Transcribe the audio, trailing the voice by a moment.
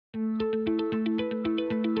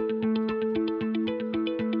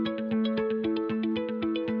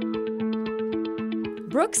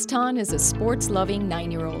Brooks Tonn is a sports-loving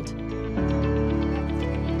 9-year-old.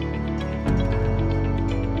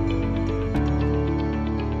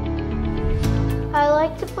 I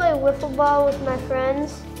like to play wiffle ball with my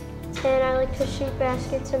friends, and I like to shoot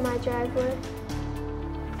baskets in my driveway.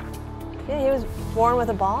 Yeah, he was born with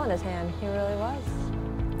a ball in his hand. He really was.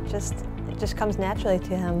 It just comes naturally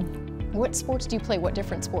to him. What sports do you play? What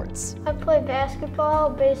different sports? I play basketball,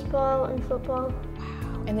 baseball, and football.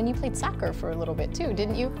 Wow. And then you played soccer for a little bit too,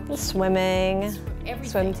 didn't you? Swimming,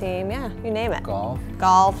 swim team, yeah, you name it. Golf.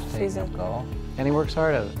 Golf. Golf. And he works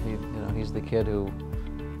hard at it. He's the kid who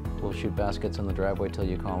will shoot baskets in the driveway till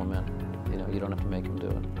you call him in. You don't have to make him do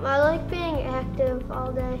it. I like being active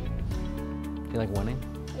all day. Do you like winning?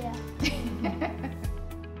 Yeah.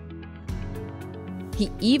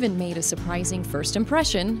 He even made a surprising first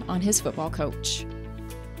impression on his football coach.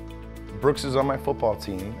 Brooks is on my football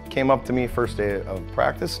team. Came up to me first day of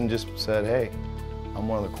practice and just said, "Hey, I'm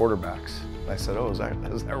one of the quarterbacks." And I said, "Oh, is that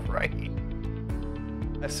right?"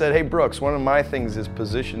 I said, "Hey, Brooks, one of my things is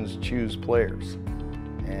positions choose players,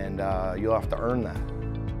 and you'll have to earn that."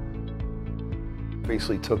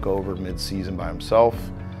 Basically took over mid-season by himself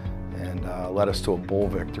and led us to a bowl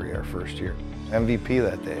victory our first year. MVP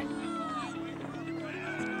that day.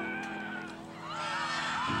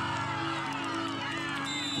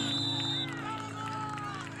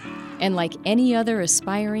 And like any other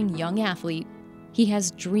aspiring young athlete, he has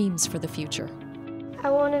dreams for the future. I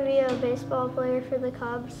want to be a baseball player for the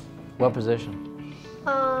Cubs. What position?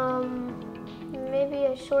 Maybe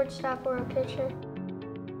a shortstop or a pitcher.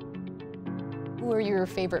 Who are your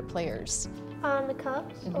favorite players? On the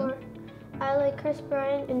Cubs, or I like Kris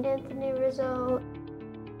Bryant and Anthony Rizzo.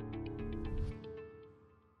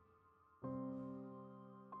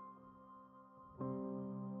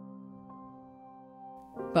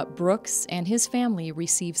 But Brooks and his family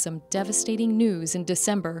received some devastating news in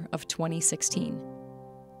December of 2016.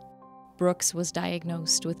 Brooks was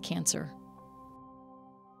diagnosed with cancer.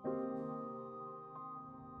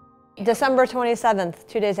 December 27th,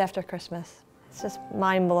 2 days after Christmas. It's just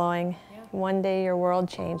mind-blowing. Yeah. One day your world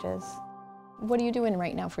changes. What are you doing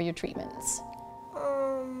right now for your treatments?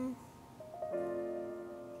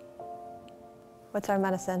 What's our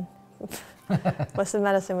medicine? What's the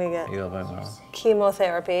medicine we get? You don't know.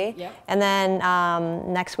 Chemotherapy. Yep. And then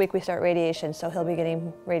next week we start radiation, so he'll be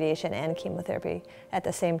getting radiation and chemotherapy at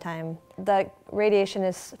the same time. The radiation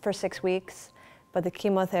is for 6 weeks, but the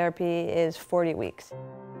chemotherapy is 40 weeks.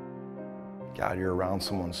 God, you're around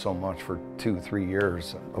someone so much for 2-3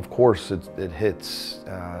 years. Of course, it hits,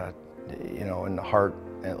 in the heart,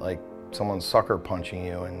 like someone's sucker punching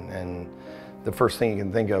you, and the first thing you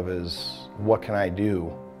can think of is, what can I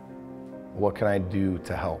do? What can I do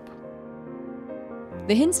to help?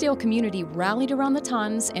 The Hinsdale community rallied around the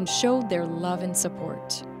Tonns and showed their love and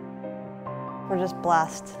support. We're just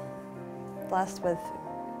blessed with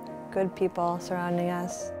good people surrounding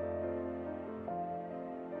us.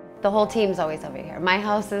 The whole team's always over here. My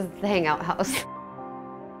house is the hangout house.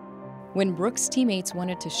 When Brooks' teammates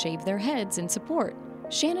wanted to shave their heads in support,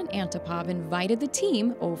 Shannon Antipov invited the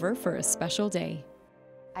team over for a special day.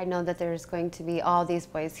 I know that there's going to be all these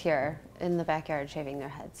boys here in the backyard shaving their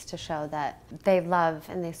heads to show that they love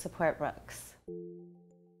and they support Brooks.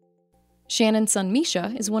 Shannon's son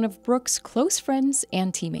Misha is one of Brooks' close friends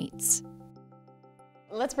and teammates.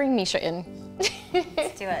 Let's bring Misha in.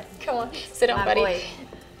 Let's do it. Come on, sit down, buddy. Boy.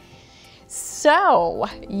 So,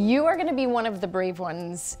 you are going to be one of the brave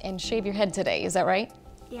ones and shave your head today, is that right?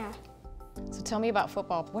 Yeah. So tell me about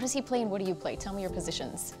football. What does he play and what do you play? Tell me your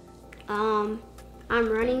positions. I'm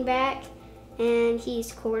running back, and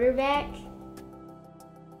he's quarterback.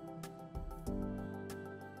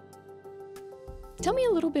 Tell me a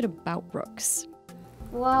little bit about Brooks.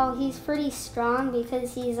 Well, he's pretty strong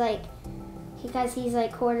because he's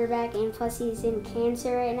quarterback, and plus he's in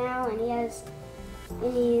cancer right now, and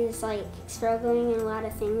he's like struggling in a lot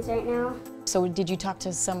of things right now. So did you talk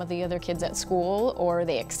to some of the other kids at school, or are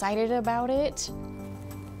they excited about it?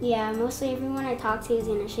 Yeah, mostly everyone I talk to is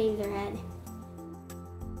gonna shave their head.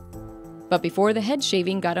 But before the head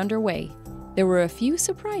shaving got underway, there were a few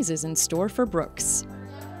surprises in store for Brooks.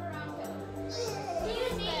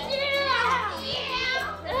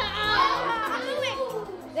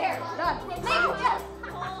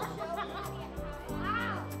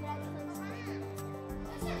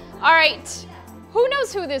 All right, who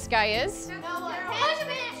knows who this guy is?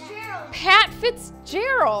 Pat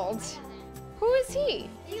Fitzgerald. Who is he?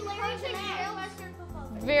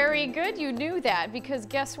 Very good, you knew that, because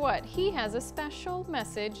guess what? He has a special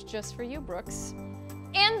message just for you, Brooks,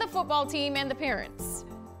 and the football team and the parents.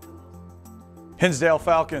 Hinsdale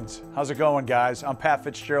Falcons, how's it going, guys? I'm Pat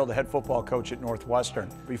Fitzgerald, the head football coach at Northwestern.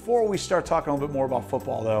 Before we start talking a little bit more about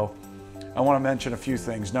football, though, I want to mention a few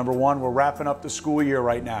things. Number one, we're wrapping up the school year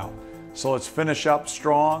right now. So let's finish up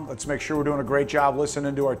strong. Let's make sure we're doing a great job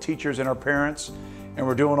listening to our teachers and our parents, and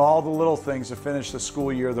we're doing all the little things to finish the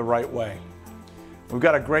school year the right way. We've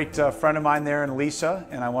got a great friend of mine there in Lisa,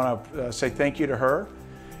 and I want to say thank you to her.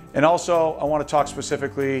 And also, I want to talk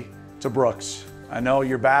specifically to Brooks. I know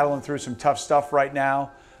you're battling through some tough stuff right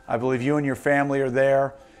now. I believe you and your family are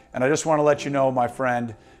there. And I just want to let you know, my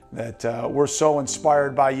friend, that we're so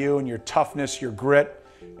inspired by you and your toughness, your grit,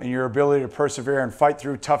 and your ability to persevere and fight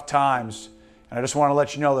through tough times. And I just want to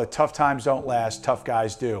let you know that tough times don't last, tough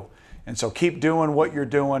guys do. And so keep doing what you're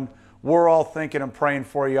doing. We're all thinking and praying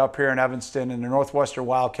for you up here in Evanston, and the Northwestern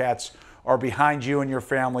Wildcats are behind you and your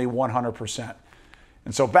family 100%.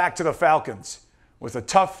 And so back to the Falcons. With a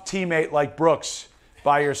tough teammate like Brooks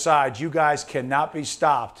by your side, you guys cannot be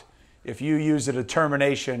stopped if you use the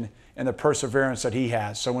determination and the perseverance that he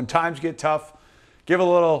has. So when times get tough, give a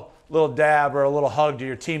little dab or a little hug to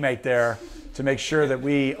your teammate there to make sure that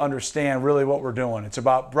we understand really what we're doing. It's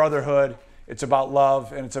about brotherhood, it's about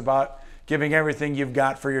love, and it's about giving everything you've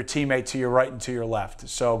got for your teammate to your right and to your left.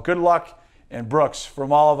 So good luck, and Brooks,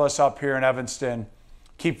 from all of us up here in Evanston,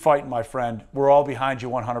 keep fighting, my friend. We're all behind you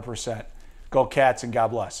 100%. Go Cats, and God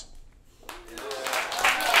bless.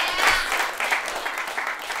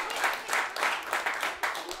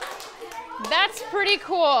 That's pretty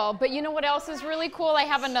cool, but you know what else is really cool? I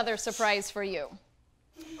have another surprise for you.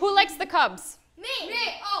 Who likes the Cubs? Me!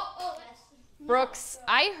 Oh. Brooks,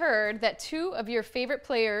 I heard that two of your favorite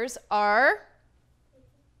players are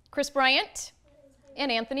Kris Bryant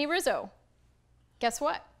and Anthony Rizzo. Guess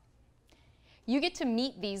what? You get to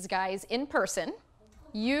meet these guys in person.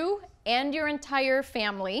 You and your entire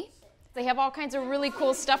family. They have all kinds of really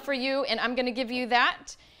cool stuff for you, and I'm going to give you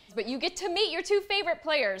that. But you get to meet your two favorite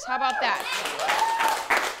players. How about that?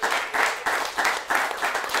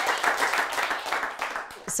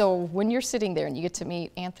 So when you're sitting there and you get to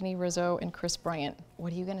meet Anthony Rizzo and Kris Bryant,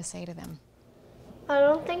 what are you going to say to them? I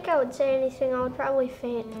don't think I would say anything. I would probably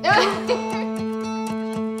faint.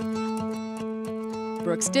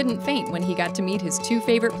 Brooks didn't faint when he got to meet his two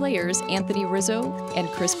favorite players, Anthony Rizzo and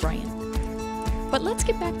Kris Bryant. But let's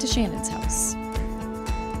get back to Shannon's house.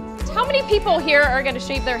 How many people here are going to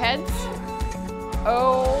shave their heads?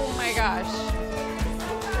 Oh my gosh.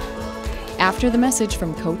 After the message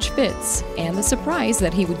from Coach Fitz and the surprise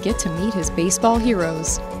that he would get to meet his baseball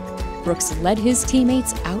heroes, Brooks led his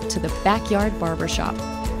teammates out to the backyard barbershop.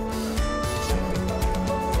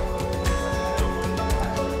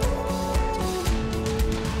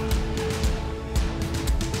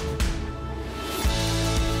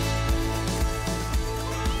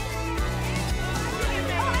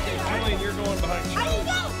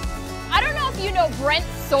 I don't know if you know Brent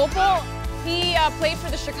Sopel. He played for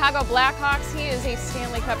the Chicago Blackhawks. He is a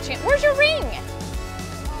Stanley Cup champ. Where's your ring?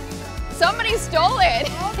 Somebody stole it.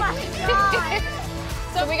 Oh my God.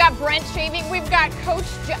 So we got Brent shaving. We've got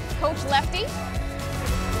Coach Lefty.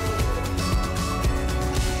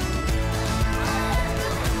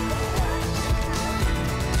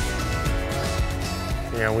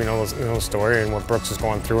 You know, we know the story and what Brooks is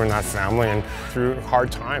going through in that family, and through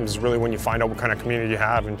hard times is really when you find out what kind of community you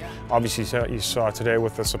have. And obviously you saw today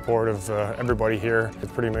with the support of everybody here.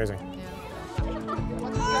 It's pretty amazing.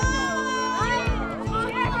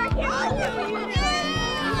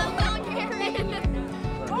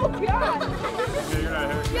 Oh God!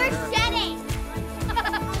 You're shedding.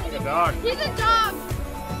 He's a dog. He's a dog.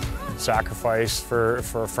 Sacrifice for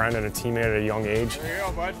a friend and a teammate at a young age. There you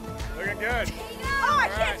go, bud. Looking good. Oh, I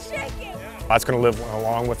can't shake it. That's going to live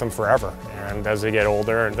along with them forever. And as they get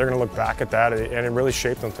older, they're going to look back at that, and it really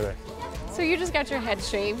shaped them today. So you just got your head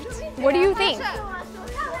shaved. What do you think?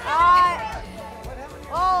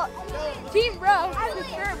 Well, Team Brooks, for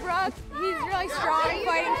sure, Brooks, he's really strong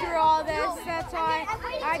fighting through all this. That's why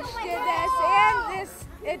I just did this,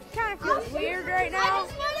 and it kind of feels weird right now.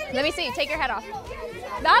 Let me see, take your head off.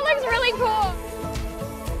 That looks really cool.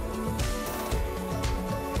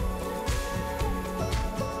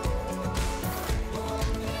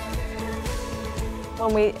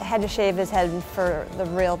 When we had to shave his head for the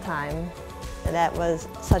real time, that was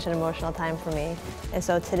such an emotional time for me. And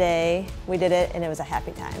so today we did it, and it was a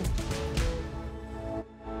happy time.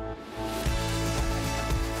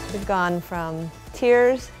 We've gone from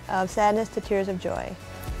tears of sadness to tears of joy.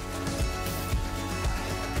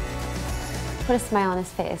 Put a smile on his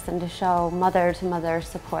face and to show mother-to-mother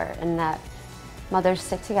support, and that mothers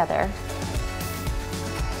stick together.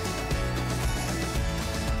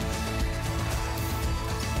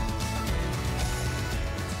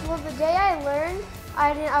 Well, the day I learned,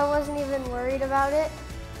 I wasn't even worried about it.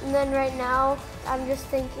 And then right now, I'm just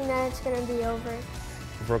thinking that it's going to be over.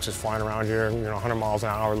 Brooks is flying around here, 100 miles an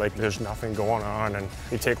hour, like there's nothing going on. And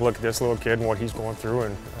you take a look at this little kid and what he's going through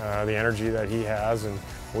and the energy that he has, and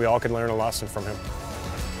we all could learn a lesson from him.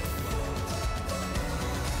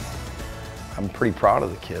 I'm pretty proud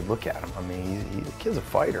of the kid. Look at him. I mean, the kid's a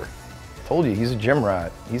fighter. I told you, he's a gym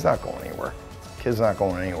rat. He's not going anywhere. The kid's not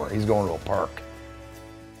going anywhere. He's going to a park.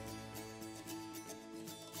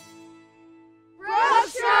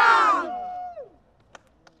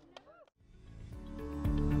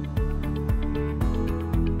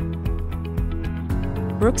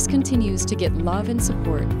 Brooks continues to get love and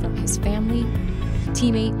support from his family,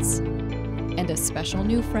 teammates, and a special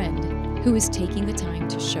new friend who is taking the time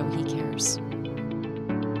to show he cares.